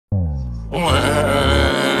With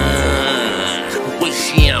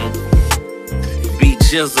him, B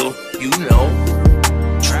Jizzle, you know.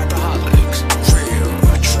 Trapaholics, real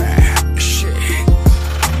trap shit.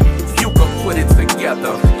 You can put it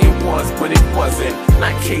together. It was, but it wasn't.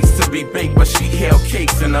 Not cakes to be baked, but she held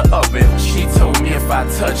cakes in the oven. She told me if I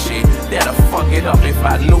touch it, that'll fuck it up. If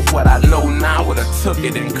I knew what I know now, would've took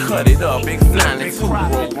it and cut it up. Big 92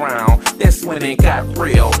 roll round, that's when it got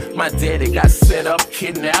real. My daddy got set up,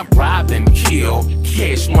 kidnapped, robbed, and killed.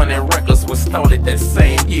 Cash Money Records was started that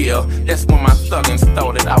same year. That's when my thuggin'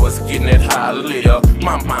 started, I was getting it how I live.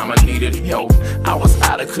 My mama needed help, I was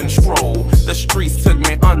out of control. The streets took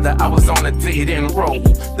me under, I was on a dead-end road.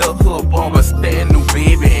 The hood boy was there, new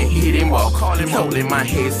baby, and hit him up. Told him I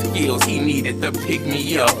had skills, he needed to pick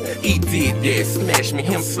me up. He did that, smashed me,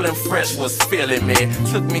 him Slim Fresh was feeling me.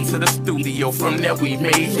 Took me to the studio, from there we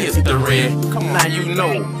made history. Now you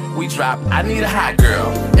know, we dropped I Need a Hot Girl,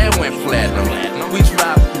 that went platinum. We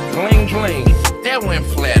dropped Bling Bling, that went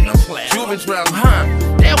platinum. Juvie dropped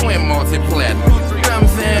that went multi-platinum. You know what I'm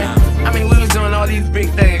saying? I mean, we was doing all these big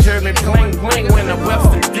things. You heard me? Bling Bling went to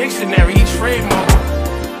Webster Dictionary, he trademarked.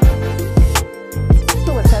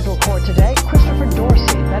 In federal court today, Christopher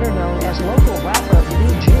Dorsey, better known as local rapper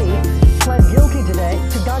BG, pled guilty today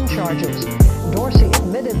to gun charges. Dorsey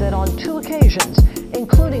admitted that on 2 occasions,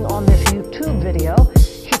 including on this YouTube video,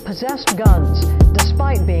 he possessed guns,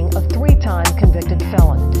 despite being a 3-time convicted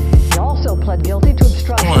felon. He also pled guilty to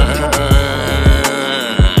obstruction of justice.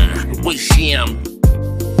 With him.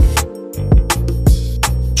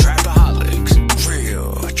 Trapaholics,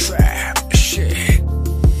 real trap shit.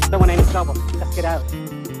 Someone ain't in trouble. Let's get out.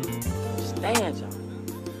 Stand, y'all.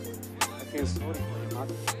 I feel sorry for you,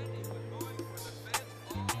 mother.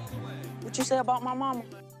 What you say about my mama?